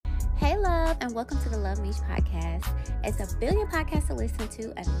Hey, love, and welcome to the Love Meech podcast. It's a billion podcasts to listen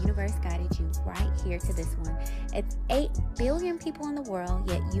to, and the universe guided you right here to this one. It's 8 billion people in the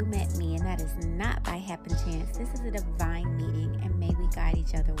world, yet you met me, and that is not by happen chance. This is a divine meeting, and may we guide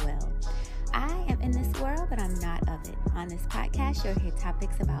each other well. I am in this world, but I'm not of it. On this podcast, you'll hear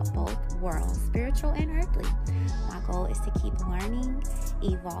topics about both worlds, spiritual and earthly. My goal is to keep learning,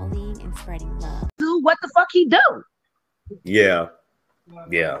 evolving, and spreading love. Do what the fuck he do? Yeah.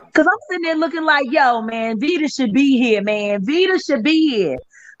 Because I'm sitting there looking like, yo, man, Vita should be here, man. Vita should be here.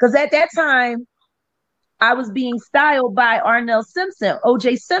 Because at that time, I was being styled by Arnell Simpson,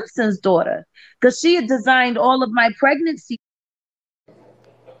 O.J. Simpson's daughter, because she had designed all of my pregnancy.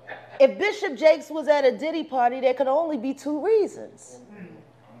 If Bishop Jakes was at a Diddy party, there could only be 2 reasons.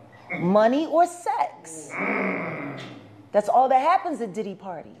 Money or sex. That's all that happens at Diddy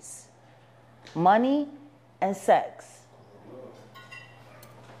parties. Money and sex.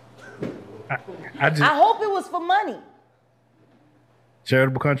 I hope it was for money.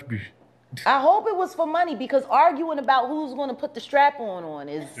 Charitable contribution. I hope it was for money, because arguing about who's going to put the strap on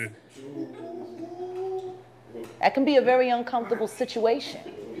is... that can be a very uncomfortable situation.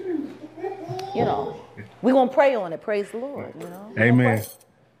 You know, we're going to pray on it. Praise the Lord, you know. Amen.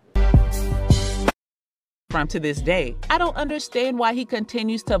 From to this day, I don't understand why he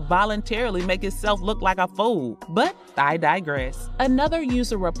continues to voluntarily make himself look like a fool, but I digress. Another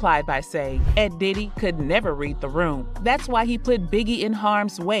user replied by saying, Ed Diddy could never read the room. That's why he put Biggie in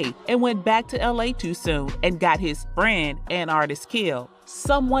harm's way and went back to LA too soon and got his friend and artist killed.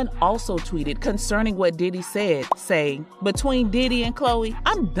 Someone also tweeted concerning what Diddy said, saying, between Diddy and Chloe,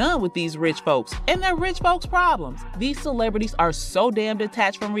 I'm done with these rich folks and their rich folks' problems. These celebrities are so damn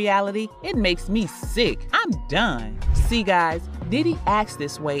detached from reality, it makes me sick. I'm done. See, guys, Diddy acts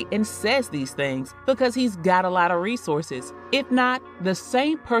this way and says these things because he's got a lot of resources. If not, the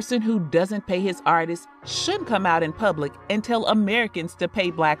same person who doesn't pay his artists shouldn't come out in public and tell Americans to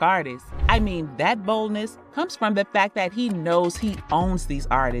pay black artists. I mean, that boldness comes from the fact that he knows he owns these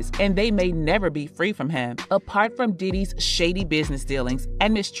artists and they may never be free from him. Apart from Diddy's shady business dealings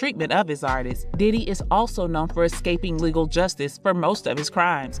and mistreatment of his artists, Diddy is also known for escaping legal justice for most of his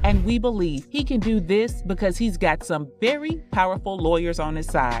crimes, and we believe he can do this because he's got some very powerful lawyers on his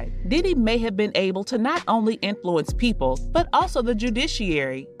side. Diddy may have been able to not only influence people, but also the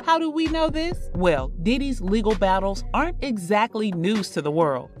judiciary. How do we know this? Well, Diddy's legal battles aren't exactly news to the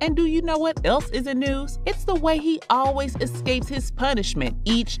world. And do you know what else isn't news? It's the way he always escapes his punishment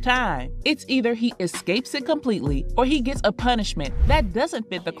each time. It's either he escapes it completely or he gets a punishment that doesn't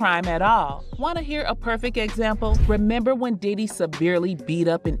fit the crime at all. Want to hear a perfect example? Remember when Diddy severely beat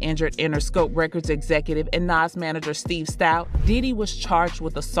up and injured Interscope Records executive and Nas manager Steve Stout? Diddy was charged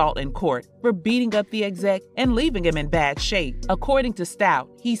with assault in court for beating up the exec and leaving him in bad shape. According to Stout,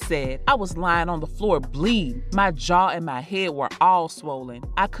 he said, I was lying on the floor bleeding. My jaw and my head were all swollen.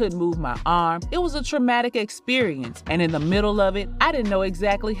 I couldn't move my arm. It was a traumatic experience, and in the middle of it, I didn't know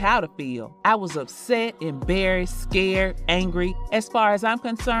exactly how to feel. I was upset, embarrassed, scared, angry. As far as I'm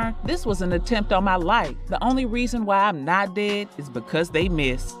concerned, this was an attempt on my life. The only reason why I'm not dead is because they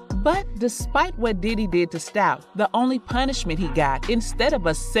missed. But despite what Diddy did to Stout, the only punishment he got, instead of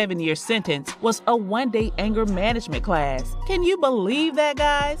a 7-year sentence, was a 1-day anger management class. Can you believe that,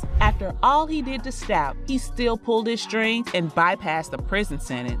 guys? After all he did to Stout, he still pulled his strings and bypassed the prison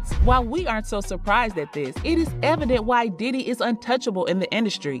sentence. While we aren't so surprised at this, it is evident why Diddy is untouchable in the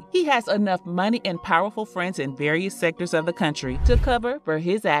industry. He has enough money and powerful friends in various sectors of the country to cover for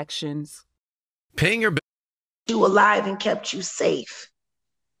his actions. Paying your You alive and kept you safe.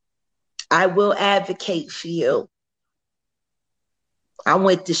 I will advocate for you. I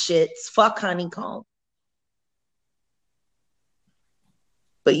went to shits. Fuck Honeycomb.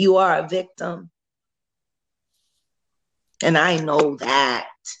 But you are a victim. And I know that.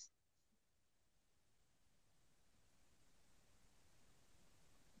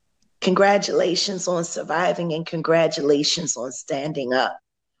 Congratulations on surviving and congratulations on standing up.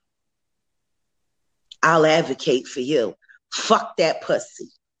 I'll advocate for you. Fuck that pussy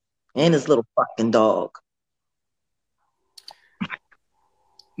and his little fucking dog.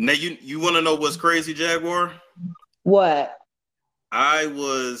 Now you want to know what's crazy, Jaguar? What? I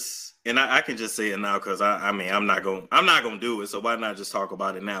was, and I can just say it now because I mean I'm not gonna do it. So why not just talk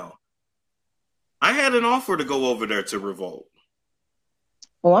about it now? I had an offer to go over there to Revolt.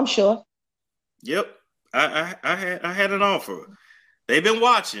 Oh, I'm sure. Yep, I had an offer. They've been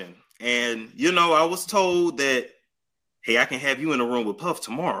watching, and you know I was told that, hey, I can have you in a room with Puff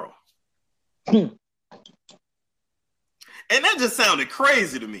tomorrow. And that just sounded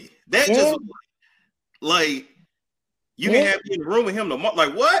crazy to me. That just like You can have me in the room with him tomorrow.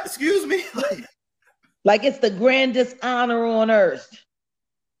 Like, what? Excuse me? Like it's the grandest honor on earth.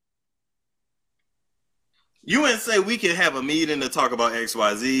 You didn't say we could have a meeting to talk about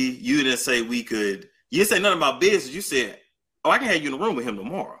XYZ. You didn't say we could. You didn't say nothing about business. You said, oh, I can have you in the room with him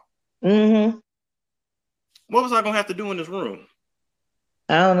tomorrow. Mm-hmm. What was I going to have to do in this room?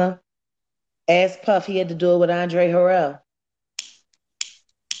 I don't know. Ask Puff. He had to do it with Andre Harrell.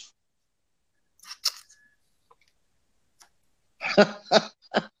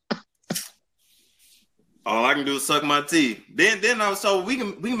 All I can do is suck my teeth. Then I was told we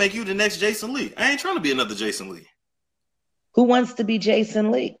can make you the next Jason Lee. I ain't trying to be another Jason Lee. Who wants to be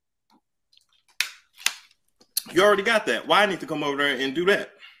Jason Lee? You already got that. Why I need to come over there and do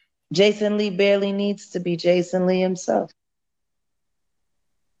that? Jason Lee barely needs to be Jason Lee himself.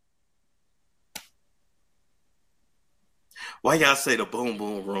 Why y'all say the boom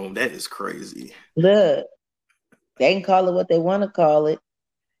boom room? That is crazy. Look, they can call it what they want to call it.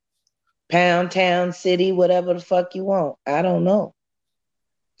 Pound, town, city, whatever the fuck you want. I don't know.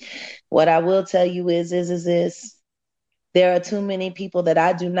 What I will tell you is there are too many people that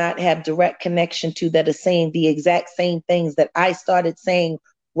I do not have direct connection to that are saying the exact same things that I started saying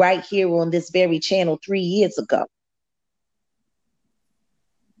right here on this very channel 3 years ago.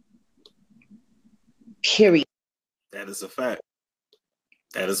 Period. That is a fact.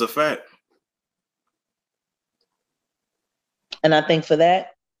 That is a fact. And I think for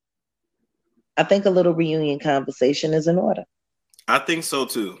that, I think a little reunion conversation is in order. I think so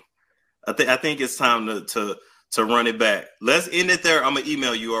too. I think it's time to run it back. Let's end it there. I'm gonna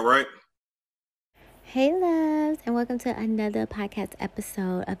email you. All right. Hey loves, and welcome to another podcast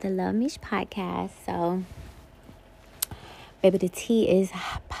episode of the Love Mish podcast. So, baby, the tea is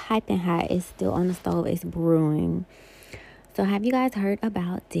piping hot. It's still on the stove. It's brewing. So, have you guys heard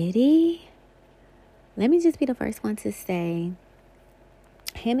about Diddy? Let me just be the first one to say,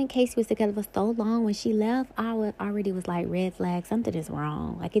 him and Cassie was together for so long. When she left, I already was like, red flag. Something is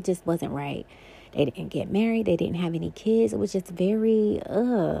wrong. Like, it just wasn't right. They didn't get married. They didn't have any kids. It was just very,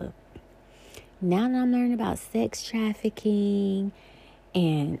 Now that I'm learning about sex trafficking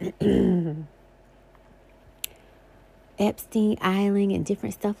and Epstein Island and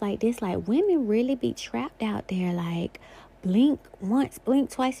different stuff like this, like, women really be trapped out there. Like, blink once, blink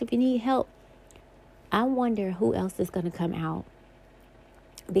twice if you need help. I wonder who else is going to come out.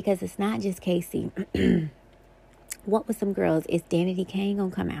 Because it's not just Cassie. What with some girls? Is Danity Kane going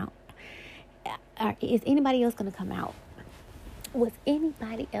to come out? Is anybody else going to come out? Was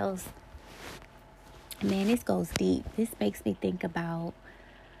anybody else? Man, this goes deep. This makes me think about...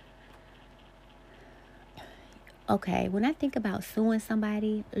 Okay, when I think about suing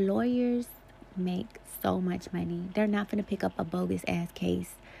somebody, lawyers make so much money. They're not going to pick up a bogus-ass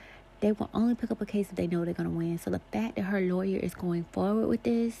case. They will only pick up a case if they know they're going to win. So the fact that her lawyer is going forward with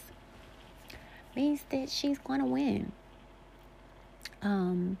this means that she's going to win.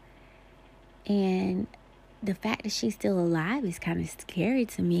 And the fact that she's still alive is kind of scary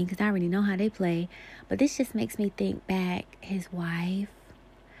to me because I already know how they play. But this just makes me think back. His wife,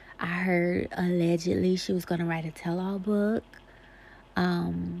 I heard allegedly she was going to write a tell-all book.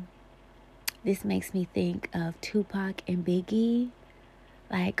 This makes me think of Tupac and Biggie.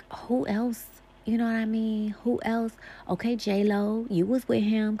 Like, who else? You know what I mean? Who else? Okay, J-Lo, you was with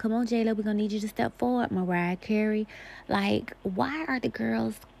him. Come on, J-Lo, we're going to need you to step forward. Mariah Carey. Like, why are the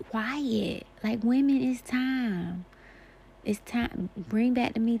girls quiet? Like, women, it's time. It's time. Bring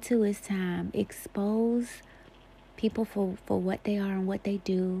back the Me Too. It's time. Expose people for what they are and what they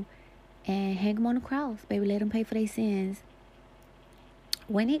do. And hang them on the cross. Baby, let them pay for their sins.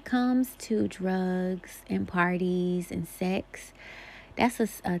 When it comes to drugs and parties and sex... That's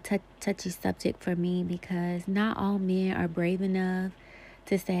a touchy subject for me because not all men are brave enough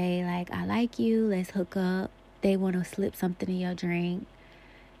to say, like, I like you, let's hook up. They want to slip something in your drink.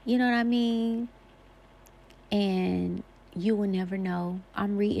 You know what I mean? And you will never know.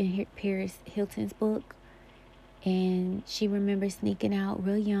 I'm reading Paris Hilton's book, and she remembers sneaking out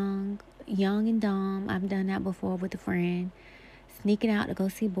real young and dumb. I've done that before with a friend. Sneaking out to go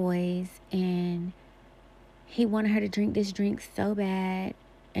see boys, and he wanted her to drink this drink so bad.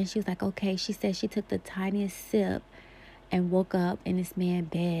 And she was like, okay. She said she took the tiniest sip and woke up in this man's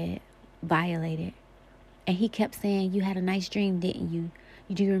bed, violated. And he kept saying, you had a nice dream, didn't you?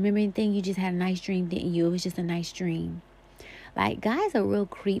 Do you remember anything? You just had a nice dream, didn't you? It was just a nice dream. Like, guys are real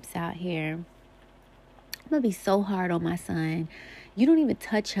creeps out here. I'm going to be so hard on my son. You don't even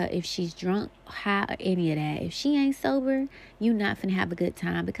touch her if she's drunk, high, or any of that. If she ain't sober, you not finna have a good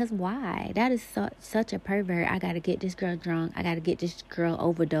time. Because why? That is such a pervert. I got to get this girl drunk. I got to get this girl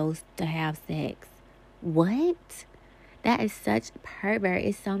overdosed to have sex. What? That is such pervert.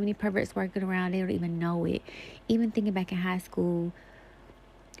 It's so many perverts working around. They don't even know it. Even thinking back in high school,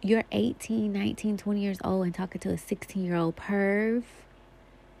 you're 18, 19, 20 years old and talking to a 16-year-old perv.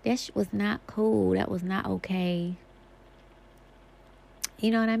 That shit was not cool. That was not okay. You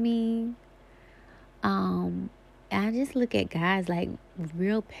know what I mean? I just look at guys like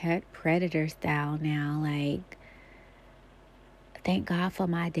real pet predator style now. Like, thank God for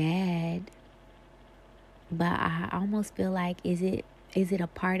my dad. But I almost feel like, is it a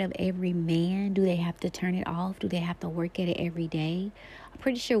part of every man? Do they have to turn it off? Do they have to work at it every day? I'm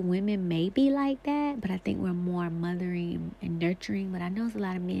pretty sure women may be like that, but I think we're more mothering and nurturing. But I know there's a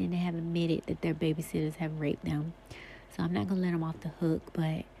lot of men that have admitted that their babysitters have raped them. So I'm not going to let them off the hook,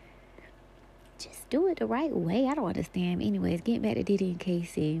 but just do it the right way. I don't understand. Anyways, getting back to Diddy and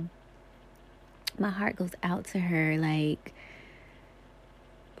Cassie, my heart goes out to her. Like,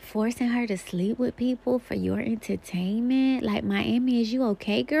 forcing her to sleep with people for your entertainment. Like, Miami, is you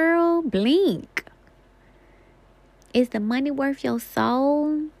okay, girl? Blink. Is the money worth your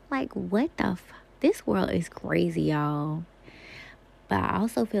soul? Like, what the this world is crazy, y'all. But I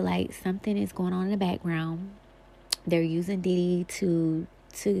also feel like something is going on in the background. They're using Diddy to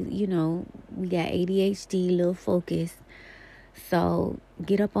you know, we got ADHD, little focus. So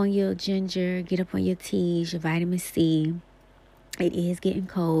get up on your ginger, get up on your teas, your vitamin C. It is getting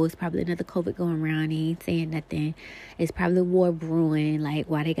cold. It's probably another COVID going around. They ain't saying nothing. It's probably war brewing. Like,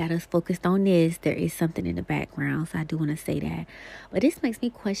 why they got us focused on this, there is something in the background. So I do want to say that. But this makes me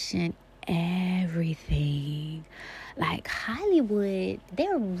question everything. Like, Hollywood,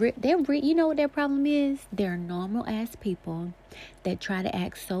 you know what their problem is? They're normal ass people that try to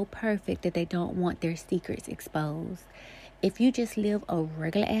act so perfect that they don't want their secrets exposed. If you just live a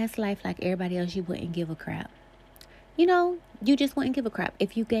regular ass life like everybody else, you wouldn't give a crap. You know, you just wouldn't give a crap.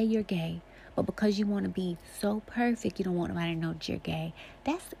 If you gay, you're gay. But because you want to be so perfect, you don't want nobody to know that you're gay.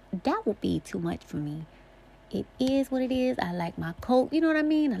 That would be too much for me. It is what it is. I like my coat. You know what I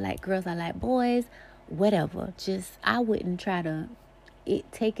mean? I like girls. I like boys. Whatever. Just, I wouldn't try to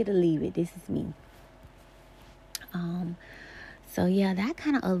take it or leave it. This is me. So yeah, that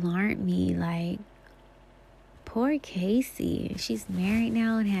kind of alarmed me. Like, poor Cassie. She's married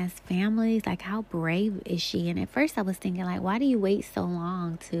now and has families. Like, how brave is she? And at first I was thinking, like, why do you wait so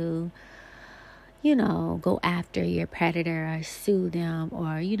long to, you know, go after your predator or sue them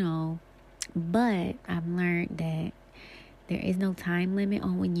or, you know. But I've learned that there is no time limit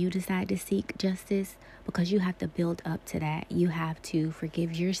on when you decide to seek justice, because you have to build up to that. You have to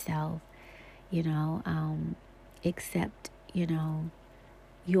forgive yourself, you know, accept, you know,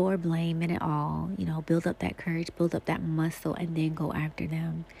 your blame in it all, you know, build up that courage, build up that muscle, and then go after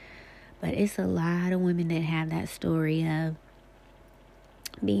them. But it's a lot of women that have that story of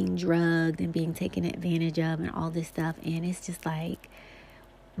being drugged and being taken advantage of and all this stuff. And it's just like,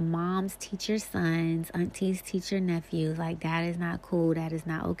 moms teach your sons, aunties teach your nephews. Like, that is not cool. That is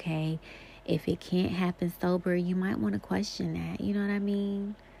not okay. If it can't happen sober, you might want to question that. You know what I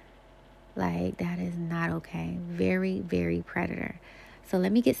mean? Like, that is not okay. Very, very predator. So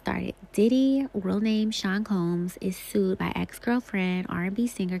let me get started. Diddy, real name Sean Combs, is sued by ex-girlfriend R&B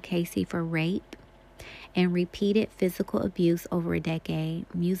singer Cassie for rape and repeated physical abuse over a decade.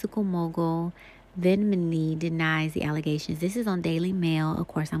 Musical mogul vehemently denies the allegations. This is on Daily Mail. Of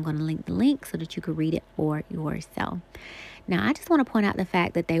course, I'm going to link the link so that you can read it for yourself. Now, I just want to point out the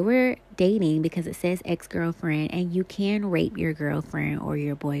fact that they were dating because it says ex-girlfriend, and you can rape your girlfriend or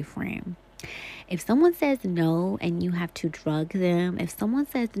your boyfriend. If someone says no and you have to drug them, if someone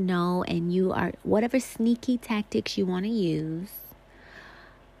says no and you are whatever sneaky tactics you want to use,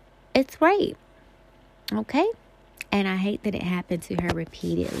 it's rape. Okay? And I hate that it happened to her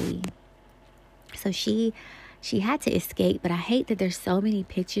repeatedly. So she had to escape, but I hate that there's so many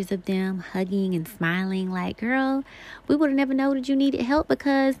pictures of them hugging and smiling. Like, girl, we would have never known that you needed help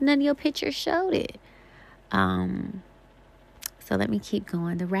because none of your pictures showed it. So let me keep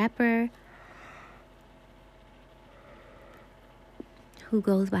going. The rapper, who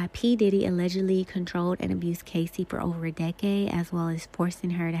goes by P. Diddy, allegedly controlled and abused Cassie for over a decade, as well as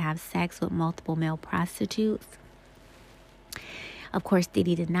forcing her to have sex with multiple male prostitutes. Of course,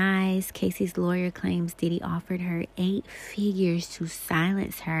 Diddy denies. Cassie's lawyer claims Diddy offered her 8 figures to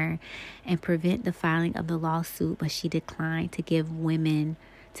silence her and prevent the filing of the lawsuit, but she declined to give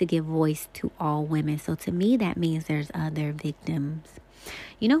voice to all women. So to me, that means there's other victims.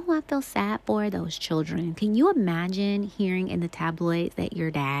 You know who I feel sad for? Those children. Can you imagine hearing in the tabloids that your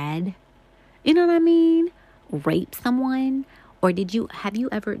dad, you know what I mean, raped someone? Or did you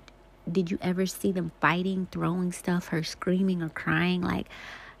ever see them fighting, throwing stuff, her screaming or crying? Like,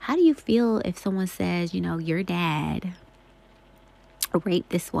 how do you feel if someone says, you know, your dad raped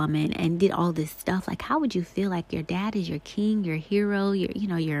this woman and did all this stuff, like, how would you feel? Like, your dad is your king, your hero,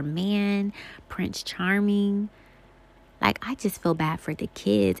 you're a man, Prince Charming. Like, I just feel bad for the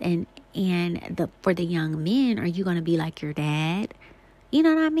kids and for the young men. Are you going to be like your dad? You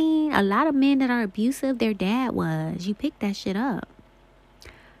know what I mean? A lot of men that are abusive, their dad was. You pick that shit up.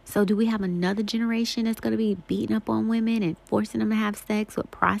 So do we have another generation that's going to be beating up on women and forcing them to have sex with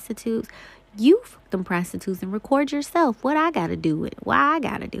prostitutes? You fuck them prostitutes and record yourself. What I got to do with it? Why I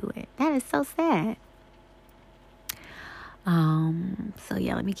got to do it? That is so sad. So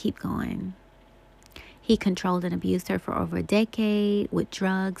yeah, let me keep going. He controlled and abused her for over a decade with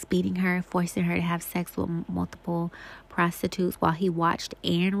drugs, beating her, forcing her to have sex with multiple prostitutes while he watched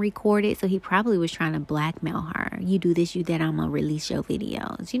and recorded. So he probably was trying to blackmail her. You do this, you that, I'm going to release your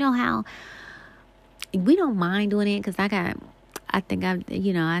videos. You know how we don't mind doing it, because I've had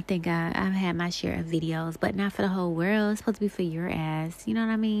my share of videos, but not for the whole world. It's supposed to be for your ass. You know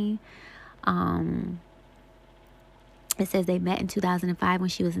what I mean? It says they met in 2005 when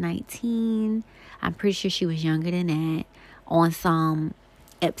she was 19. I'm pretty sure she was younger than that. On some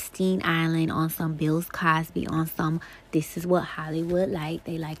Epstein Island, on some Bill Cosby, on some, this is what Hollywood like.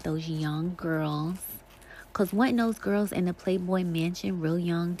 They like those young girls. Because weren't those girls in the Playboy Mansion real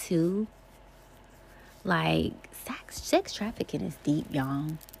young too? Like, sex trafficking is deep,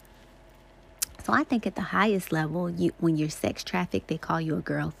 y'all. So I think at the highest level, when you're sex trafficked, they call you a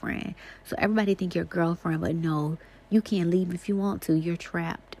girlfriend. So everybody think you're a girlfriend, but no, you can't leave if you want to. You're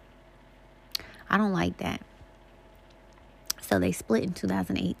trapped. I don't like that. So they split in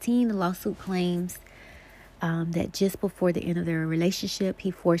 2018. The lawsuit claims that just before the end of their relationship,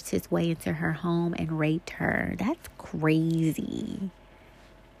 he forced his way into her home and raped her. That's crazy.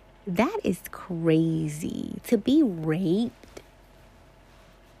 That is crazy. To be raped,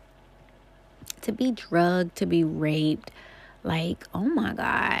 to be drugged, to be raped. Like, oh my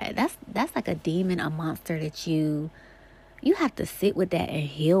God. That's like a demon, a monster that you have to sit with that and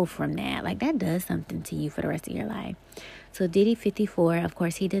heal from that. Like, that does something to you for the rest of your life. So Diddy, 54, of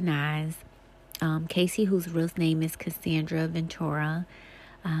course, he denies. Cassie, whose real name is Cassandra Ventura,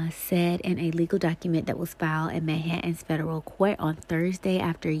 said in a legal document that was filed in Manhattan's federal court on Thursday,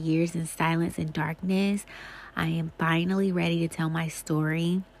 after years in silence and darkness, I am finally ready to tell my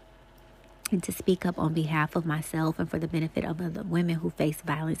story and to speak up on behalf of myself and for the benefit of other women who face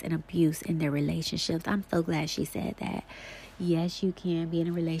violence and abuse in their relationships. I'm so glad she said that. Yes, you can be in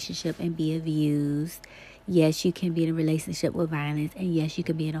a relationship and be abused. Yes, you can be in a relationship with violence. And yes, you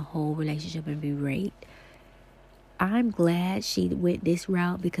can be in a whole relationship and be raped. I'm glad she went this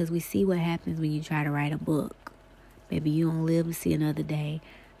route, because we see what happens when you try to write a book. Maybe you don't live to see another day.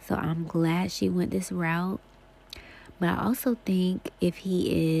 So I'm glad she went this route. But I also think if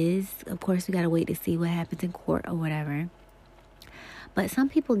he is, of course, we got to wait to see what happens in court or whatever. But some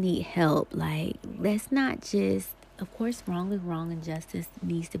people need help. Like, let's not just, of course, wrong is wrong and justice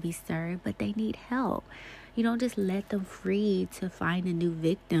needs to be served, but they need help. You don't just let them free to find a new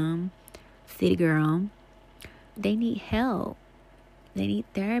victim, city girl. They need help. They need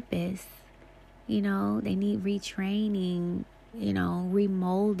therapists. They need retraining,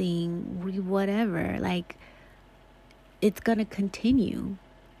 remolding, whatever. Like, it's going to continue.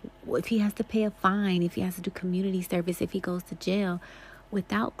 If he has to pay a fine, if he has to do community service, if he goes to jail,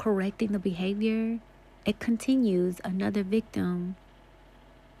 without correcting the behavior, it continues. Another victim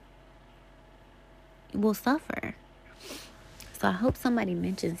will suffer. So I hope somebody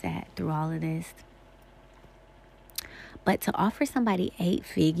mentions that through all of this. But to offer somebody 8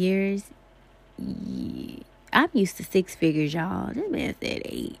 figures, I'm used to 6 figures, y'all. This man said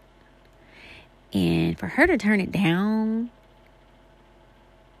 8. And for her to turn it down,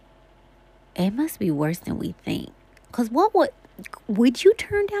 it must be worse than we think. Because would you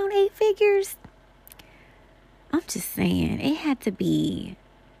turn down 8 figures? I'm just saying, it had to be.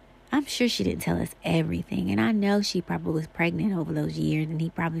 I'm sure she didn't tell us everything. And I know she probably was pregnant over those years. And he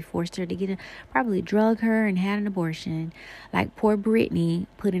probably forced her to probably drug her and had an abortion. Like poor Brittany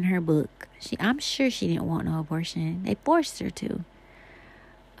put in her book. I'm sure she didn't want no abortion. They forced her to.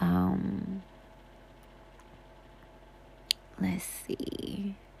 Let's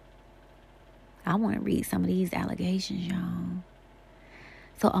see. I want to read some of these allegations, y'all.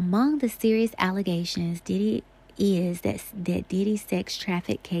 So among the serious allegations, Diddy sex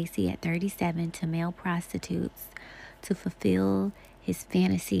trafficked Cassie at 37 to male prostitutes to fulfill his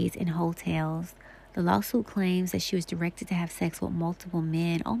fantasies in hotels. The lawsuit claims that she was directed to have sex with multiple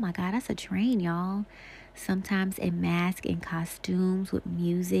men. Oh my God, that's a train, y'all. Sometimes in masks and costumes with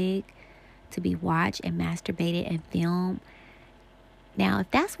music to be watched and masturbated and filmed. Now,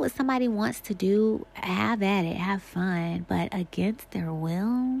 if that's what somebody wants to do, have at it, have fun, but against their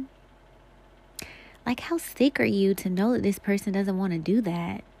will? Like, how sick are you to know that this person doesn't want to do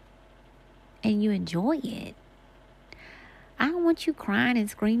that and you enjoy it? I don't want you crying and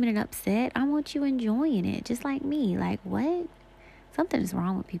screaming and upset. I want you enjoying it, just like me. Like, what? Something's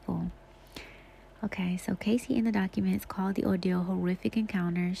wrong with people. Okay, so Cassie in the documents called the ordeal horrific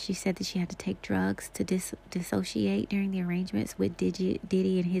encounter. She said that she had to take drugs to dissociate during the arrangements with Diddy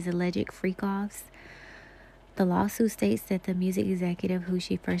and his alleged freak-offs. The lawsuit states that the music executive who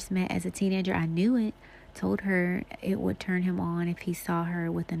she first met as a teenager, I knew it, told her it would turn him on if he saw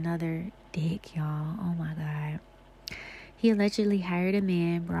her with another dick, y'all. Oh my God. He allegedly hired a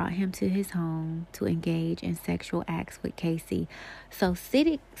man, brought him to his home to engage in sexual acts with Cassie. So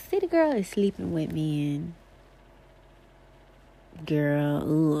city girl is sleeping with men.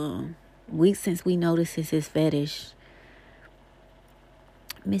 Girl, weeks since we noticed it's his fetish.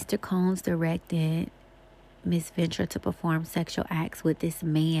 Mr. Combs directed Miss Venture to perform sexual acts with this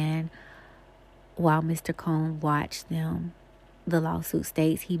man while Mr. Combs watched them. The lawsuit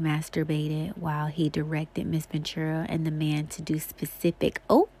states he masturbated while he directed Miss Ventura and the man to do specific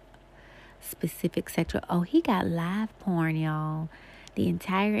sexual. Oh, he got live porn, y'all. The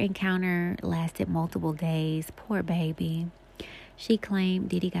entire encounter lasted multiple days. Poor baby. She claimed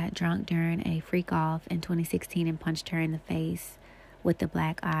Diddy got drunk during a freak-off in 2016 and punched her in the face with the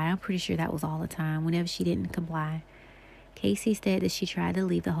black eye. I'm pretty sure that was all the time, whenever she didn't comply. Cassie said that she tried to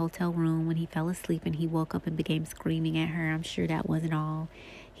leave the hotel room when he fell asleep and he woke up and began screaming at her. I'm sure that wasn't all.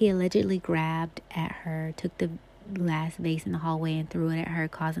 He allegedly grabbed at her, took the glass vase in the hallway and threw it at her,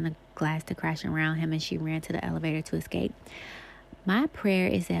 causing the glass to crash around him, and she ran to the elevator to escape. My prayer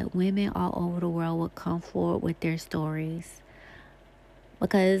is that women all over the world would come forward with their stories,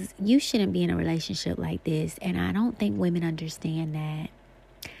 because you shouldn't be in a relationship like this, and I don't think women understand that.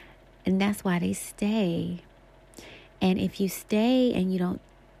 And that's why they stay. And if you stay and you don't,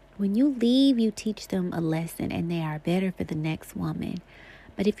 when you leave, you teach them a lesson and they are better for the next woman.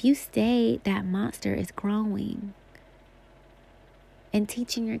 But if you stay, that monster is growing and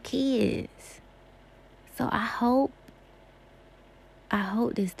teaching your kids. So I hope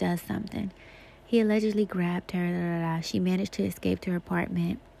this does something. He allegedly grabbed her. She managed to escape to her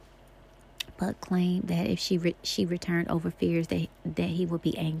apartment, but claimed that if she returned over fears that he would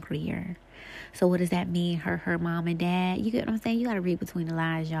be angrier. So what does that mean? Her mom and dad? You get what I'm saying? You got to read between the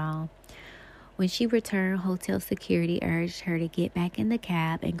lines, y'all. When she returned, hotel security urged her to get back in the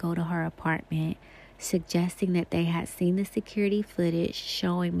cab and go to her apartment, suggesting that they had seen the security footage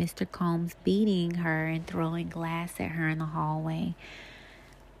showing Mr. Combs beating her and throwing glass at her in the hallway.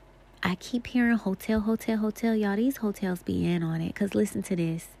 I keep hearing hotel. Y'all, these hotels be in on it. Because listen to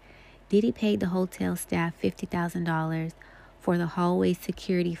this. Diddy paid the hotel staff $50,000 for the hallway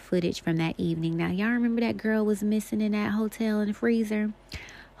security footage from that evening. Now, y'all remember that girl was missing in that hotel in the freezer?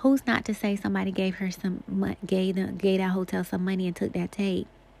 Who's not to say somebody gave that hotel some money and took that tape?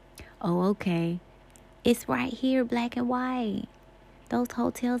 Oh, okay. It's right here, black and white. Those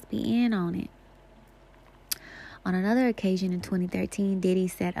hotels be in on it. On another occasion in 2013, Diddy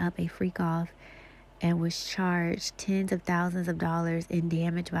set up a freak-off and was charged tens of thousands of dollars in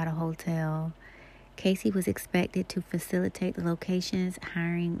damage by the hotel. Cassie was expected to facilitate the locations,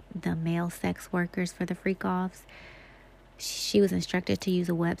 hiring the male sex workers for the freak-offs. She was instructed to use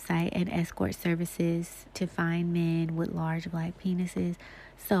a website and escort services to find men with large black penises.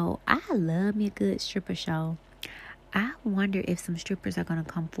 So I love me a good stripper show. I wonder if some strippers are going to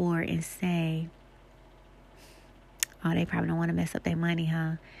come forward and say, oh, they probably don't want to mess up their money,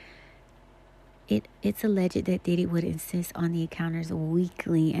 huh? It's alleged that Diddy would insist on the encounters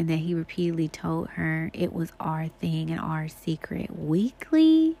weekly and that he repeatedly told her it was our thing and our secret.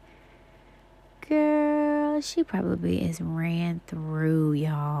 Weekly? Girl, she probably is ran through,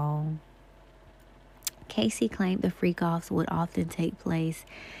 y'all. Cassie claimed the freak-offs would often take place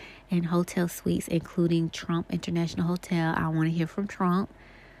in hotel suites, including Trump International Hotel. I want to hear from Trump.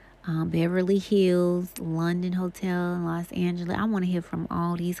 Beverly Hills, London Hotel, Los Angeles. I want to hear from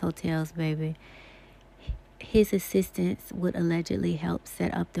all these hotels, baby. His assistants would allegedly help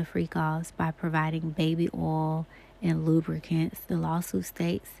set up the freak-offs by providing baby oil and lubricants. The lawsuit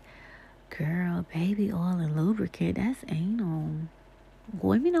states, girl, baby oil and lubricant, that's anal.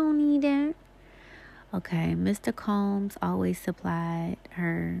 Women don't need that. Okay, Mr. Combs always supplied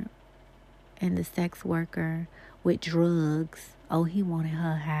her and the sex worker with drugs. Oh, he wanted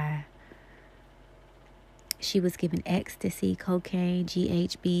her high. She was given ecstasy, cocaine,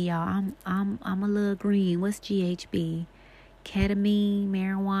 GHB. Y'all, I'm a little green. What's GHB? Ketamine,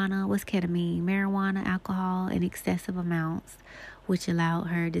 marijuana. What's ketamine? Marijuana, alcohol in excessive amounts which allowed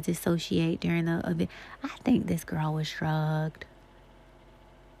her to dissociate during the event. I think this girl was drugged.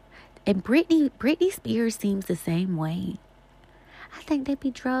 And Britney Spears seems the same way. I think they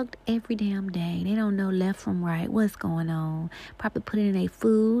be drugged every damn day. They don't know left from right. What's going on? Probably put it in their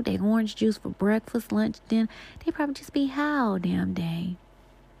food, their orange juice for breakfast, lunch, dinner. They probably just be high all damn day.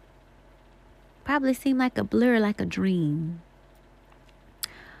 Probably seem like a blur, like a dream.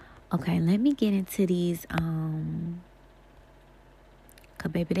 Okay, let me get into these,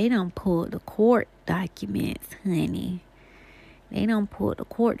 cause baby, they done pulled the court documents, honey. They done pulled the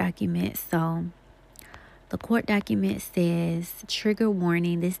court documents, so the court document says, trigger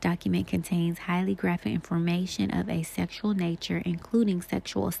warning, this document contains highly graphic information of a sexual nature, including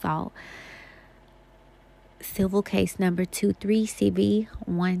sexual assault. Civil case number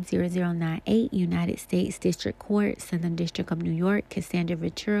 23CV10098, United States District Court, Southern District of New York. Cassandra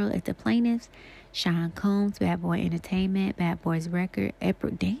Ventura is the plaintiff. Sean Combs, Bad Boy Entertainment, Bad Boys Record,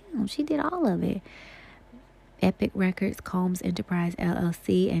 Epic, damn, she did all of it. Epic Records, Combs Enterprise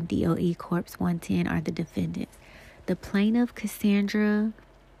LLC, and DOE Corps 110 are the defendants. The plaintiff, Cassandra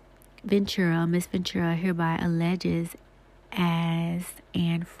Ventura, Miss Ventura, hereby alleges as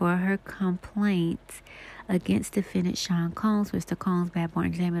and for her complaints against defendant Sean Combs, Mr. Combs, Bad Boy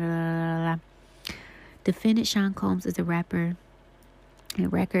Entertainment, Defendant Sean Combs is a rapper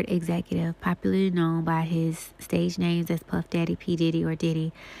and record executive, popularly known by his stage names as Puff Daddy, P. Diddy, or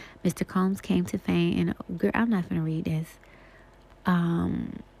Diddy. Mr. Combs came to fame, and girl, I'm not going to read this.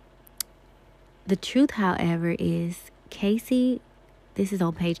 The truth, however, is Cassie, this is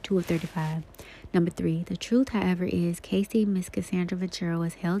on page 2 of 35. Number 3, the truth, however, is Cassie, Miss Cassandra Ventura,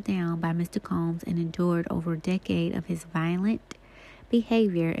 was held down by Mr. Combs and endured over a decade of his violent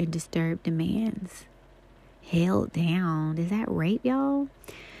behavior and disturbed demands. Held down. Is that rape, y'all?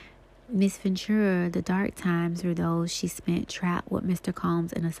 Miss Ventura, the dark times were those she spent trapped with Mr.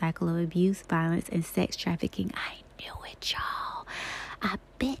 Combs in a cycle of abuse, violence, and sex trafficking. I knew it, y'all. I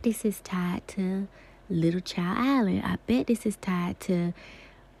bet this is tied to Little Child Island. I bet this is tied to...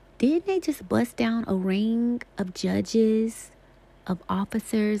 Didn't they just bust down a ring of judges, of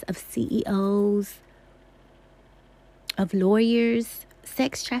officers, of CEOs, of lawyers,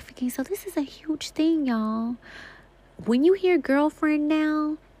 sex trafficking? So this is a huge thing, y'all. When you hear girlfriend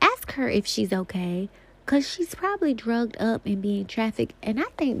now, ask her if she's okay, because she's probably drugged up and being trafficked. And I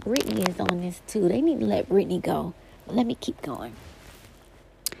think Britney is on this too. They need to let Britney go. Let me keep going.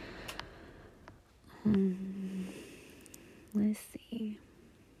 Let's see.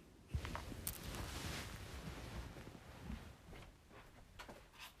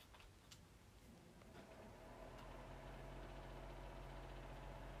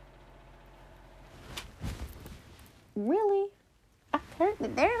 Really? I turned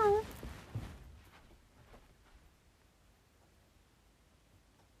it down.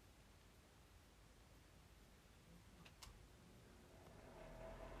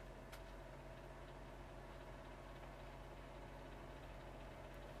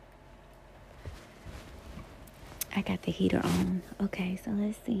 I got the heater on. Okay, so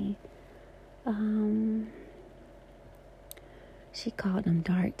let's see. She called them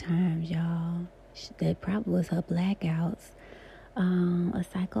dark times, y'all. That probably was her blackouts. A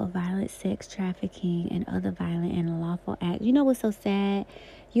cycle of violence, sex trafficking, and other violent and unlawful acts. You know what's so sad?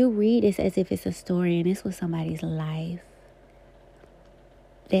 You read this as if it's a story, and this was somebody's life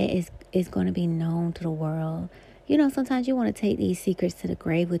that is going to be known to the world. You know, sometimes you want to take these secrets to the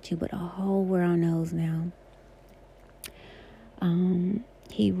grave with you, but the whole world knows now.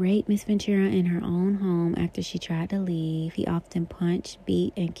 He raped Miss Ventura in her own home after she tried to leave. He often punched,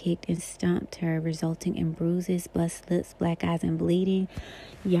 beat, and kicked and stomped her, resulting in bruises, bust lips, black eyes, and bleeding.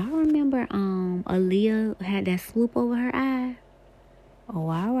 Y'all remember Aaliyah had that swoop over her eye? Oh,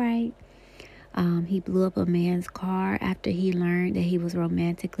 all right. He blew up a man's car after he learned that he was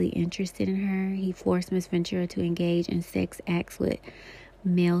romantically interested in her. He forced Miss Ventura to engage in sex acts with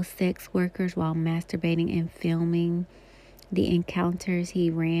male sex workers while masturbating and filming the encounters. He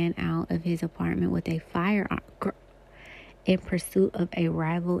ran out of his apartment with a firearm in pursuit of a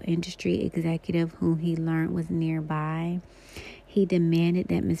rival industry executive whom he learned was nearby. He demanded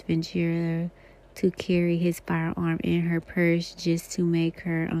that Miss Ventura to carry his firearm in her purse just to make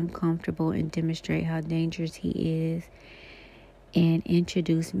her uncomfortable and demonstrate how dangerous he is, and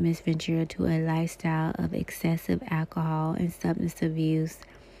introduced Miss Ventura to a lifestyle of excessive alcohol and substance abuse,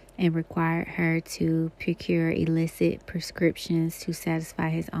 and required her to procure illicit prescriptions to satisfy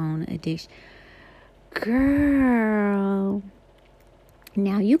his own addiction. Girl,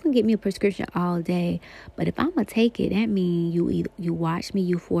 now you can get me a prescription all day, but if I'm gonna take it, that means you watched me,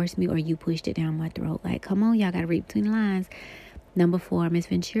 you forced me, or you pushed it down my throat. Like, come on, y'all gotta read between the lines. Number 4, Miss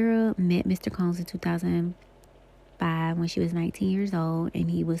Ventura met Mr. Combs in 2005 when she was 19 years old and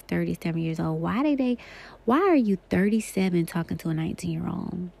he was 37 years old. Why are you 37 talking to a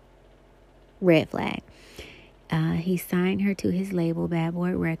 19-year-old? Red flag. He signed her to his label, Bad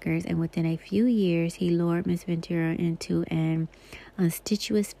Boy Records, and within a few years, he lured Miss Ventura into an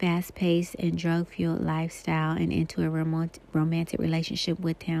unstitious, fast-paced, and drug-fueled lifestyle and into a romantic relationship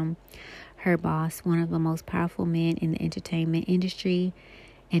with him, her boss, one of the most powerful men in the entertainment industry,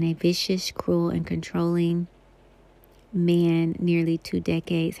 and a vicious, cruel, and controlling man nearly 2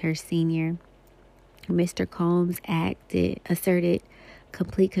 decades her senior. Mr. Combs asserted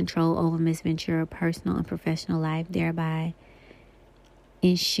complete control over Miss Ventura's personal and professional life, thereby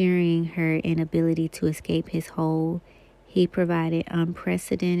ensuring her inability to escape his hold. He provided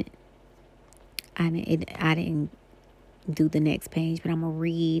unprecedented... I didn't do the next page, but I'm going to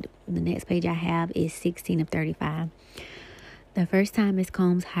read. The next page I have is 16 of 35. The first time Miss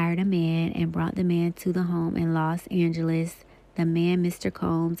Combs hired a man and brought the man to the home in Los Angeles, the man, Mr.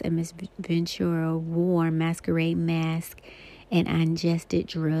 Combs, and Miss Ventura wore masquerade masks and ingested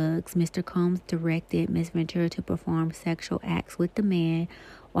drugs. Mr. Combs directed Miss Ventura to perform sexual acts with the man.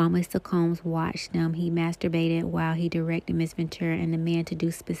 While Mr. Combs watched them, he masturbated while he directed Miss Ventura and the man to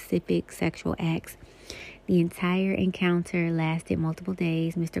do specific sexual acts. The entire encounter lasted multiple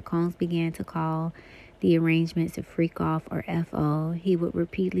days. Mr. Combs began to call the arrangements a freak off or F.O. He would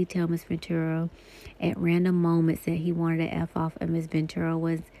repeatedly tell Miss Ventura at random moments that he wanted to F off, and Miss Ventura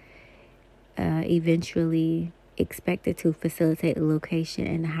was eventually expected to facilitate the location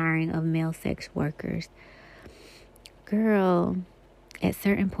and the hiring of male sex workers. Girl, at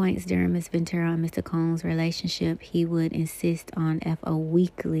certain points during Miss Ventura and Mr. Combs' relationship, he would insist on F.O.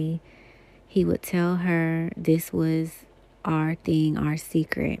 weekly. He would tell her this was our thing, our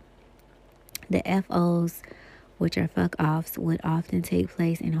secret. The F.O.s, which are fuck-offs, would often take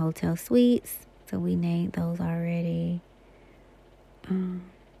place in hotel suites. So we named those already.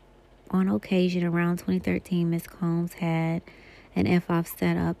 On occasion, around 2013, Miss Combs had an F-off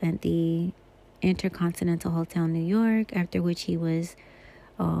set up at the Intercontinental Hotel in New York, after which he was,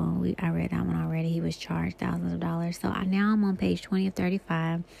 I read that one already, he was charged thousands of dollars. So now I'm on page 20 of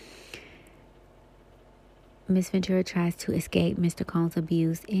 35. Miss Ventura tries to escape Mr. Combs'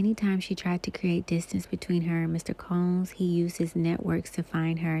 abuse. Anytime she tried to create distance between her and Mr. Combs, he used his networks to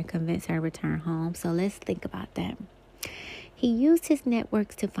find her and convince her to return home. So let's think about that. He used his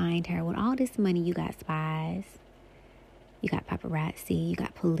networks to find her. With all this money, you got spies, you got paparazzi, you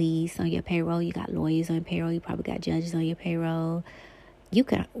got police on your payroll, you got lawyers on your payroll, you probably got judges on your payroll.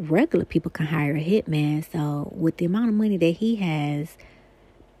 Regular people can hire a hitman. So with the amount of money that he has,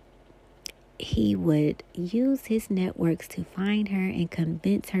 he would use his networks to find her and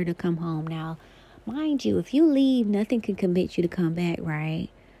convince her to come home. Now, mind you, if you leave, nothing can convince you to come back, right?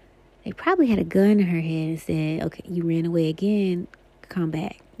 They probably had a gun in her head and said, okay, you ran away again, come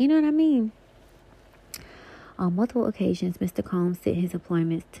back. You know what I mean? On multiple occasions, Mr. Combs set his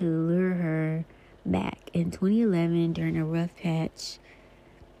appointments to lure her back. In 2011, during a rough patch,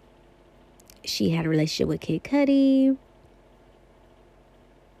 she had a relationship with Kid Cudi.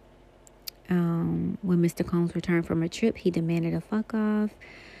 When Mr. Combs returned from a trip, he demanded a fuck off.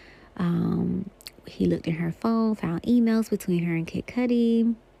 He looked at her phone, found emails between her and Kid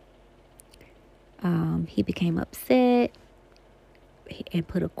Cudi. He became upset and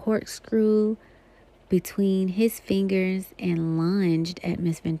put a corkscrew between his fingers and lunged at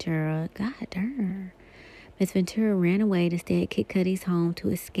Miss Ventura. God darn. Miss Ventura ran away to stay at Kid Cudi's home to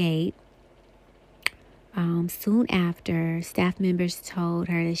escape. Soon after, staff members told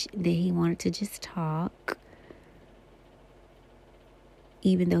her that he wanted to just talk,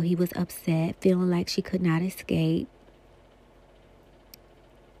 even though he was upset, feeling like she could not escape.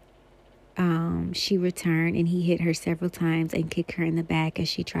 She returned and he hit her several times and kicked her in the back as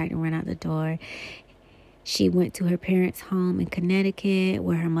she tried to run out the door. She went to her parents' home in Connecticut,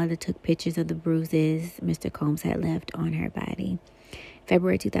 where her mother took pictures of the bruises Mr. Combs had left on her body.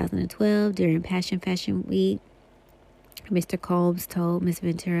 February 2012, during Fashion Week, Mr. Combs told Miss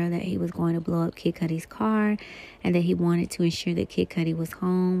Ventura that he was going to blow up Kid Cudi's car and that he wanted to ensure that Kid Cudi was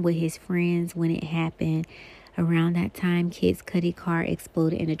home with his friends when it happened. Around that time, Kid Cudi's car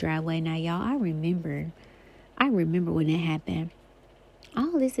exploded in the driveway. Now, y'all, I remember when that happened.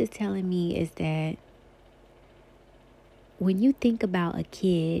 All this is telling me is that when you think about a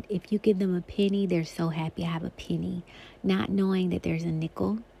kid, if you give them a penny, they're so happy I have a penny. Not knowing that there's a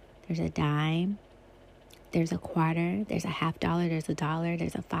nickel, there's a dime, there's a quarter, there's a $50, there's a dollar,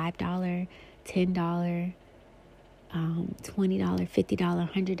 there's a $5, $10, $20,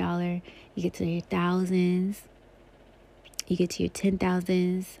 $50, $100. You get to your thousands. You get to your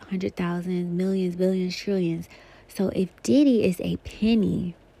 10,000s, 100,000s, millions, billions, trillions. So if Diddy is a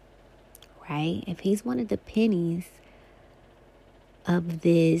penny, right? If he's one of the pennies of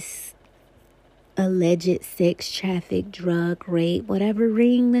this alleged sex traffic, drug, rape, whatever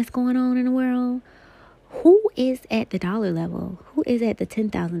ring that's going on in the world, who is at the dollar level? Who is at the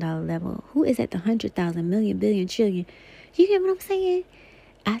 $10,000 level? Who is at the 100,000, million, billion, trillion? You get what I'm saying?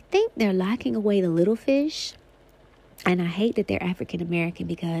 I think they're locking away the little fish. And I hate that they're African American,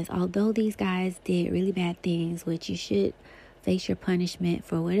 because although these guys did really bad things, which you should face your punishment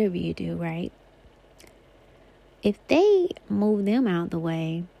for whatever you do, right? If they move them out the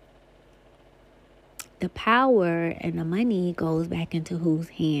way, the power and the money goes back into whose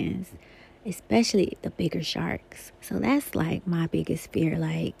hands? Especially the bigger sharks. So that's like my biggest fear.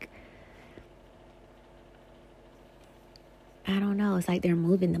 Like, I don't know. It's like they're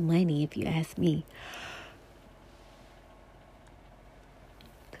moving the money, if you ask me.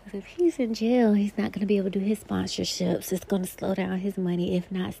 Because if he's in jail, he's not going to be able to do his sponsorships. It's going to slow down his money,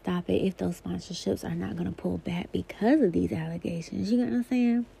 if not stop it, if those sponsorships are not going to pull back because of these allegations. You get what I'm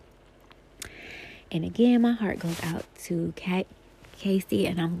saying? And again, my heart goes out to Cassie,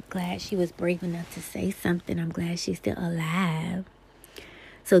 and I'm glad she was brave enough to say something. I'm glad she's still alive.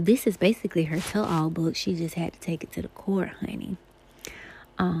 So this is basically her tell-all book. She just had to take it to the court, honey.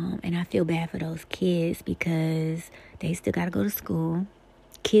 And I feel bad for those kids, because they still got to go to school.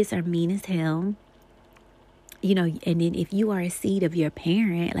 Kids are mean as hell. You know, and then if you are a seed of your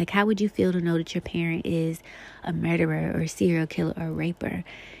parent, like, how would you feel to know that your parent is a murderer or serial killer or raper,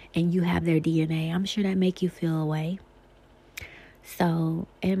 and you have their DNA? I'm sure that make you feel away. So,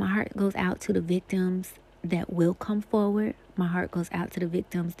 and my heart goes out to the victims that will come forward. My heart goes out to the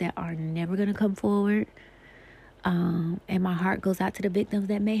victims that are never going to come forward. And my heart goes out to the victims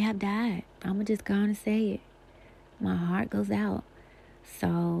that may have died. I'm just going to say it. My heart goes out.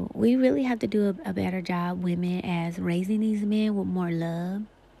 So we really have to do a better job, women, as raising these men with more love.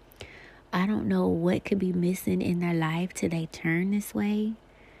 I don't know what could be missing in their life till they turn this way.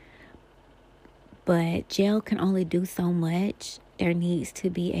 But jail can only do so much. There needs to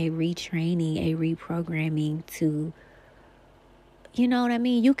be a retraining, a reprogramming to, you know what I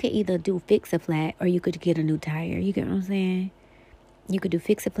mean? You could either do fix a flat, or you could get a new tire. You get what I'm saying? You could do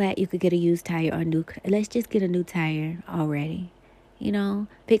fix a flat, you could get a used tire, or let's just get a new tire already. You know,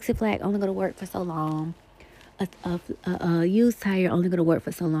 fix a flat only going to work for so long. A used tire only going to work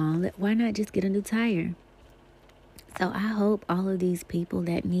for so long. Why not just get a new tire? So I hope all of these people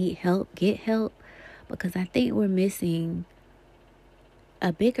that need help get help, because I think we're missing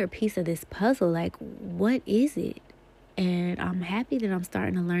a bigger piece of this puzzle. Like, what is it? And I'm happy that I'm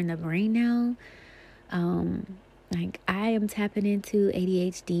starting to learn the brain now. Like, I am tapping into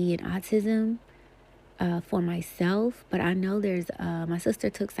ADHD and autism for myself, but I know there's my sister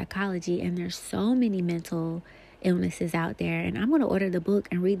took psychology, and there's so many mental illnesses out there, and I'm going to order the book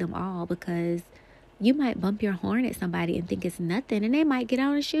and read them all, because you might bump your horn at somebody and think it's nothing, and they might get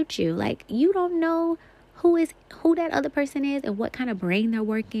out and shoot you. Like, you don't know who that other person is and what kind of brain they're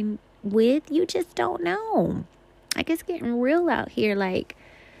working with. You just don't know. Like, it's getting real out here. Like,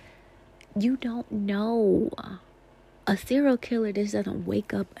 you don't know. A serial killer just doesn't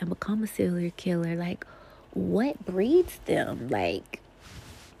wake up and become a serial killer. Like, what breeds them? Like,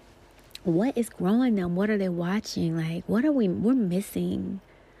 what is growing them? What are they watching? Like, we're missing.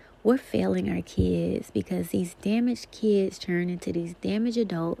 We're failing our kids, because these damaged kids turn into these damaged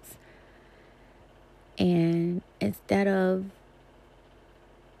adults. And instead of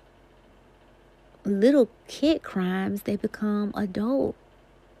little kid crimes, they become adult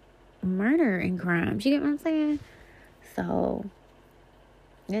murder and crimes. You get what I'm saying? So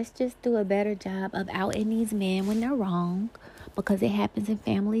let's just do a better job of outing these men when they're wrong, because it happens in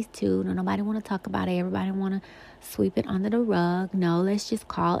families too. Nobody want to talk about it. Everybody want to sweep it under the rug. No, let's just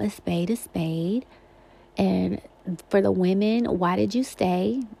call a spade a spade. And for the women, why did you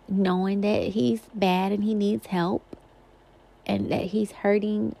stay, knowing that he's bad and he needs help, and that he's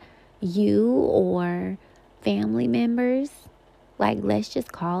hurting you or family members? Like, let's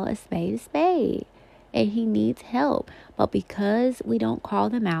just call a spade a spade. And he needs help. But because we don't call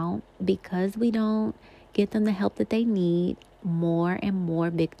them out, because we don't get them the help that they need, more and more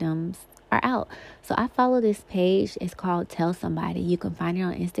victims are out. So I follow this page. It's called Tell Somebody. You can find it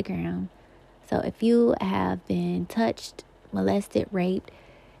on Instagram. So if you have been touched, molested, raped,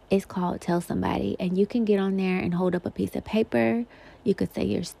 it's called Tell Somebody. And you can get on there and hold up a piece of paper. You could say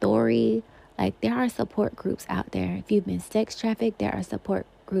your story. Like, there are support groups out there. If you've been sex trafficked, there are support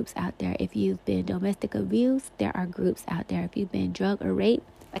groups out there. If you've been domestic abuse, there are groups out there. If you've been drug or rape,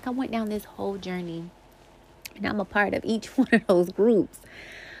 like, I went down this whole journey And I'm a part of each one of those groups.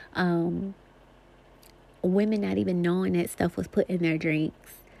 Women not even knowing that stuff was put in their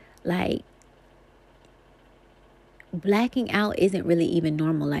drinks. Like, blacking out isn't really even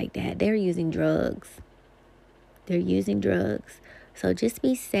normal like that. They're using drugs. So just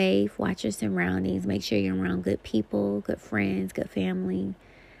be safe. Watch your surroundings. Make sure you're around good people, good friends, good family,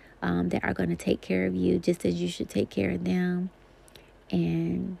 that are going to take care of you just as you should take care of them.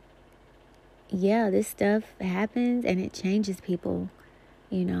 And yeah, this stuff happens and it changes people,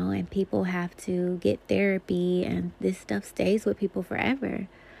 and people have to get therapy, and this stuff stays with people forever.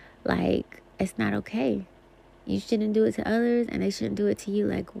 Like, it's not okay. You shouldn't do it to others, and they shouldn't do it to you.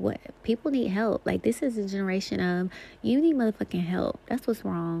 Like, what? People need help. Like, this is a generation of, you need motherfucking help. That's what's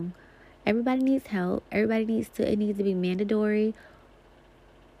wrong. Everybody needs help. It needs to be mandatory.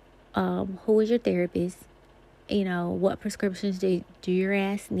 Who is your therapist? What prescriptions do your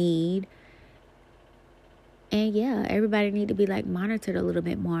ass need? And yeah, everybody need to be like monitored a little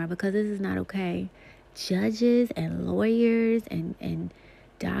bit more, because this is not okay. Judges and lawyers and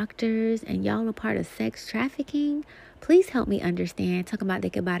doctors, and y'all are part of sex trafficking. Please help me understand. Talking about they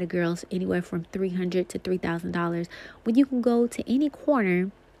can buy the girls anywhere from $300 to $3,000 when you can go to any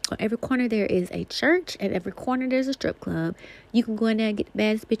corner. On every corner there is a church, and every corner there's a strip club. You can go in there and get the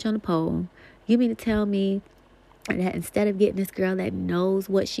baddest bitch on the pole. You mean to tell me that instead of getting this girl that knows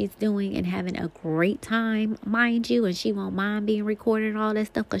what she's doing and having a great time, mind you, and she won't mind being recorded and all that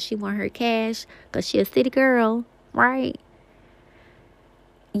stuff because she want her cash, because she a city girl, right?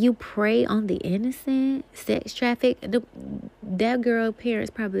 You prey on the innocent, sex traffic. That girl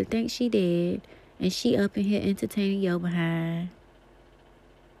parents probably think she dead, and she up in here entertaining your behind.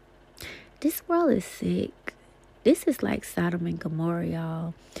 This world is sick. This is like Sodom and Gomorrah,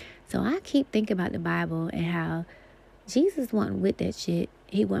 y'all. So I keep thinking about the Bible and how Jesus wasn't with that shit.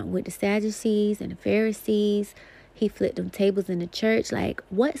 He went with the Sadducees and the Pharisees. He flipped them tables in the church. Like,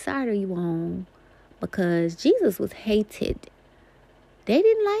 what side are you on? Because Jesus was hated. They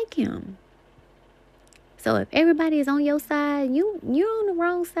didn't like him. So if everybody is on your side, you're on the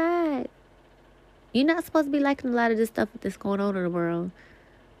wrong side. You're not supposed to be liking a lot of this stuff that's going on in the world.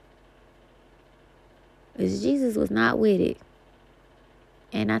 Because Jesus was not with it.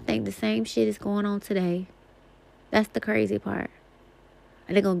 And I think the same shit is going on today. That's the crazy part.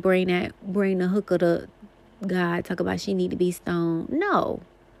 And they're going to bring the hooker to God, talk about she need to be stoned. No.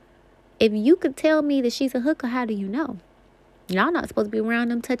 If you could tell me that she's a hooker, how do you know? Y'all not supposed to be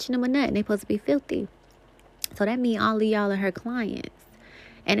around them, touching them or nothing. They supposed to be filthy. So that means all of y'all are her clients.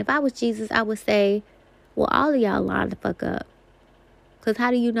 And if I was Jesus, I would say, well, all of y'all line the fuck up. Because how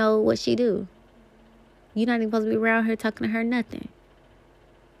do you know what she do? You're not even supposed to be around her, talking to her, nothing.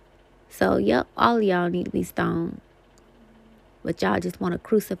 So, yep, all of y'all need to be stoned. But y'all just want to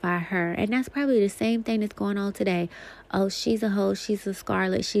crucify her. And that's probably the same thing that's going on today. Oh, she's a hoe, she's a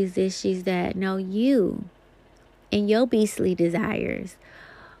scarlet, she's this, she's that. No, you and your beastly desires.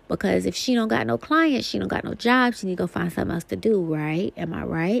 Because if she don't got no clients, she don't got no job, she need to go find something else to do, right? Am I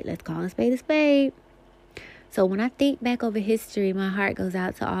right? Let's call a spade a spade. So when I think back over history, my heart goes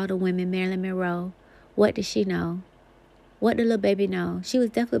out to all the women. Marilyn Monroe, what did she know? What did little baby know? She was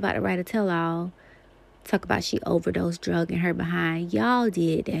definitely about to write a tell-all. Talk about she overdosed drug in her behind. Y'all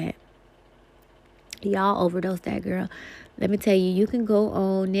did that. Y'all overdosed that girl. Let me tell you, you can go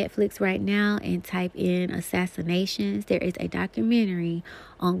on Netflix right now and type in assassinations. There is a documentary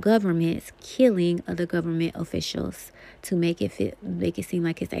on governments killing other government officials to make it seem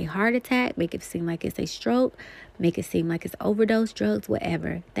like it's a heart attack, make it seem like it's a stroke, make it seem like it's overdose, drugs,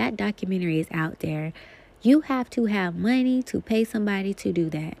 whatever. That documentary is out there. You have to have money to pay somebody to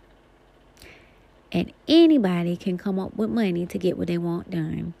do that. And anybody can come up with money to get what they want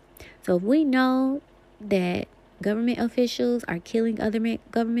done. So if we know that government officials are killing other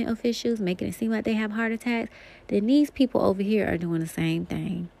government officials, making it seem like they have heart attacks, then these people over here are doing the same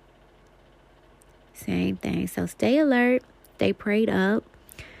thing. Same thing. So stay alert, stay prayed up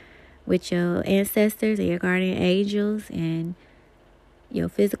with your ancestors and your guardian angels and your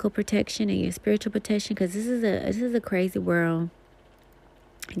physical protection and your spiritual protection, because this is a crazy world.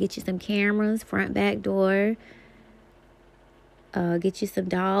 Get you some cameras, front, back door. Get you some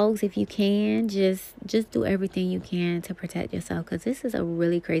dogs if you can. Just do everything you can to protect yourself, because this is a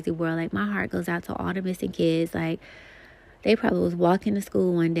really crazy world. Like, my heart goes out to all the missing kids. Like, they probably was walking to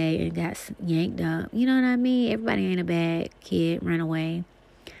school one day and got yanked up. You know what I mean? Everybody ain't a bad kid, run away.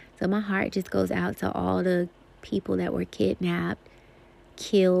 So my heart just goes out to all the people that were kidnapped,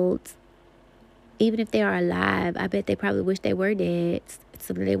 killed. Even if they are alive, I bet they probably wish they were dead,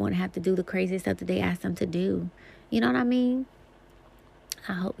 so they won't have to do the crazy stuff that they asked them to do. You know what I mean?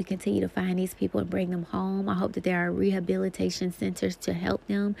 I hope we continue to find these people and bring them home. I hope that there are rehabilitation centers to help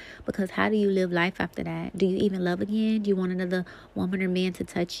them, because how do you live life after that? Do you even love again? Do you want another woman or man to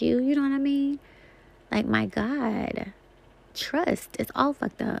touch you? You know what I mean? Like, my God, trust. It's all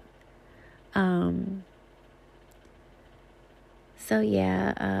fucked up. So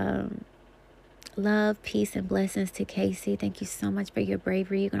yeah, love, peace, and blessings to Cassie. Thank you so much for your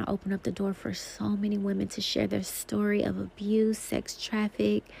bravery. You're going to open up the door for so many women to share their story of abuse, sex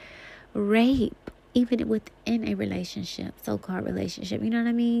traffic, rape, even within a relationship, so-called relationship. You know what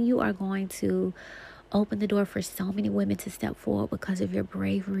I mean? You are going to open the door for so many women to step forward because of your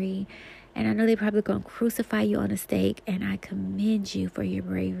bravery. And I know they're probably going to crucify you on a stake, and I commend you for your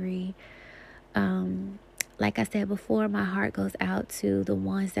bravery. Like I said before, my heart goes out to the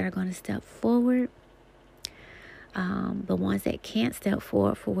ones that are going to step forward. The ones that can't step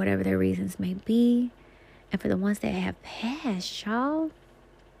forward for whatever their reasons may be. And for the ones that have passed, y'all.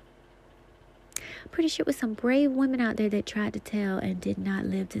 Pretty sure it was some brave women out there that tried to tell and did not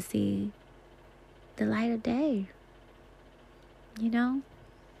live to see the light of day. You know?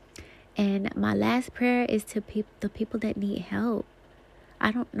 And my last prayer is to the people that need help.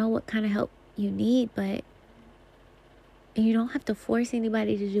 I don't know what kind of help you need, but you don't have to force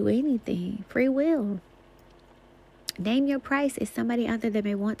anybody to do anything. Free will. Name your price. It's somebody out there that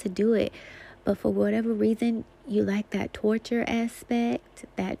may want to do it, but for whatever reason, you like that torture aspect,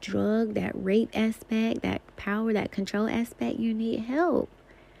 that drug, that rape aspect, that power, that control aspect. You need help.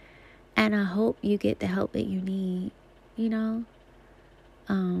 And I hope you get the help that you need, you know?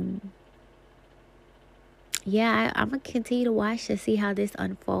 I'm going to continue to watch to see how this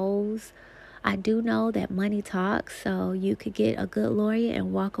unfolds. I do know that money talks, so you could get a good lawyer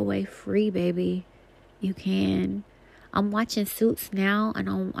and walk away free, baby. You can. I'm watching Suits now, and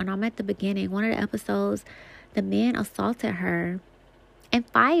I'm at the beginning. One of the episodes, the man assaulted her and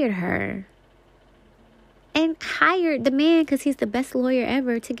fired her. And hired the man, because he's the best lawyer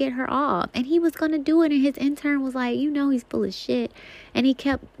ever, to get her off. And he was going to do it, and his intern was like, he's full of shit. And he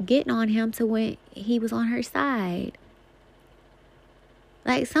kept getting on him to when he was on her side.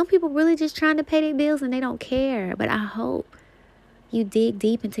 Like, some people really just trying to pay their bills and they don't care. But I hope you dig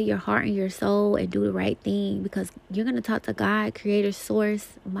deep into your heart and your soul and do the right thing, because you're going to talk to God, creator, source,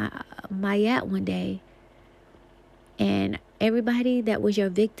 Mayat one day. And everybody that was your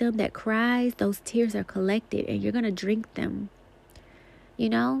victim that cries, those tears are collected and you're going to drink them. You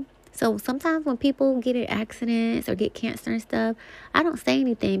know? So sometimes when people get in accidents or get cancer and stuff, I don't say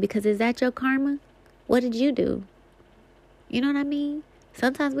anything, because is that your karma? What did you do? You know what I mean?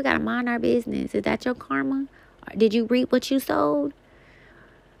 Sometimes we got to mind our business. Is that your karma? Or did you reap what you sowed?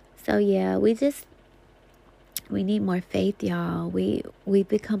 So yeah, we need more faith, y'all. We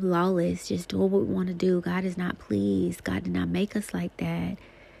become lawless, just doing what we want to do. God is not pleased. God did not make us like that.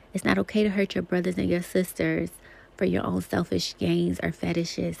 It's not okay to hurt your brothers and your sisters for your own selfish gains or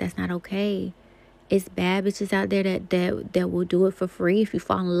fetishes. That's not okay. It's bad bitches out there that will do it for free if you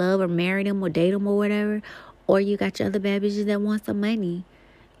fall in love or marry them or date them or whatever. Or you got your other bad bitches that want some money.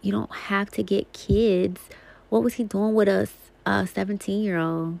 You don't have to get kids. What was he doing with a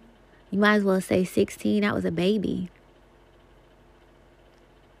 17-year-old? You might as well say 16. That was a baby.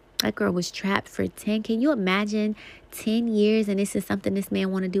 That girl was trapped for 10. Can you imagine 10 years and this is something this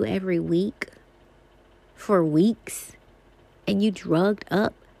man want to do every week? For weeks? And you drugged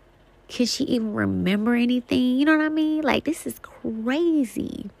up? Can she even remember anything? You know what I mean? Like, this is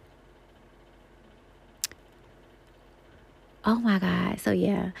crazy. Oh my God. So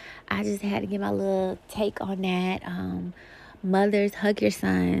yeah, I just had to give my little take on that. Mothers, hug your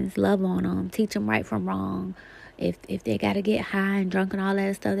sons, love on them, teach them right from wrong. If they got to get high and drunk and all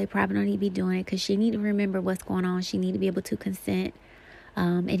that stuff, they probably don't need to be doing it, because she need to remember what's going on. She need to be able to consent,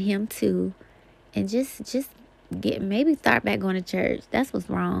 and him too, and just maybe start back going to church. That's what's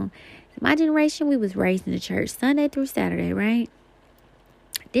wrong. My generation, we was raised in the church Sunday through Saturday, right?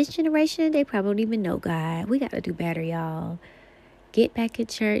 This generation, they probably don't even know God. We got to do better, y'all. Get back in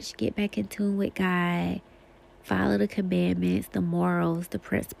church. Get back in tune with God. Follow the commandments, the morals, the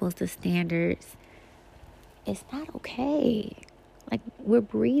principles, the standards. It's not okay. Like, we're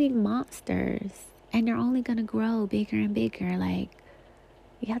breeding monsters. And they're only going to grow bigger and bigger. Like,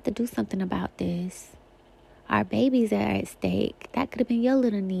 we have to do something about this. Our babies are at stake. That could have been your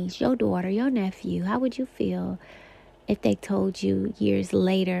little niece, your daughter, your nephew. How would you feel if they told you years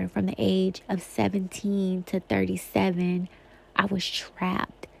later, from the age of 17 to 37, I was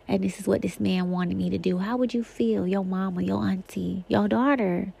trapped and this is what this man wanted me to do? How would you feel? Your mama, your auntie, your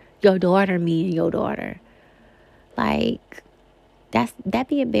daughter, me and your daughter. Like, that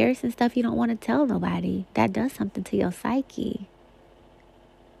be embarrassing stuff you don't want to tell nobody. That does something to your psyche.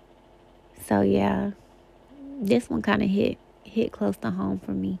 So yeah, this one kind of hit close to home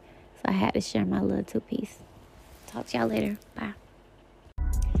for me. So I had to share my little 2-piece. Talk to y'all later. Bye.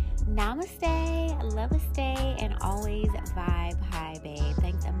 Namaste, love-a-stay, and always vibe high, babe.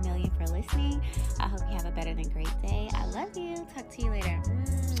 Thanks a million for listening. I hope you have a better than great day. I love you. Talk to you later.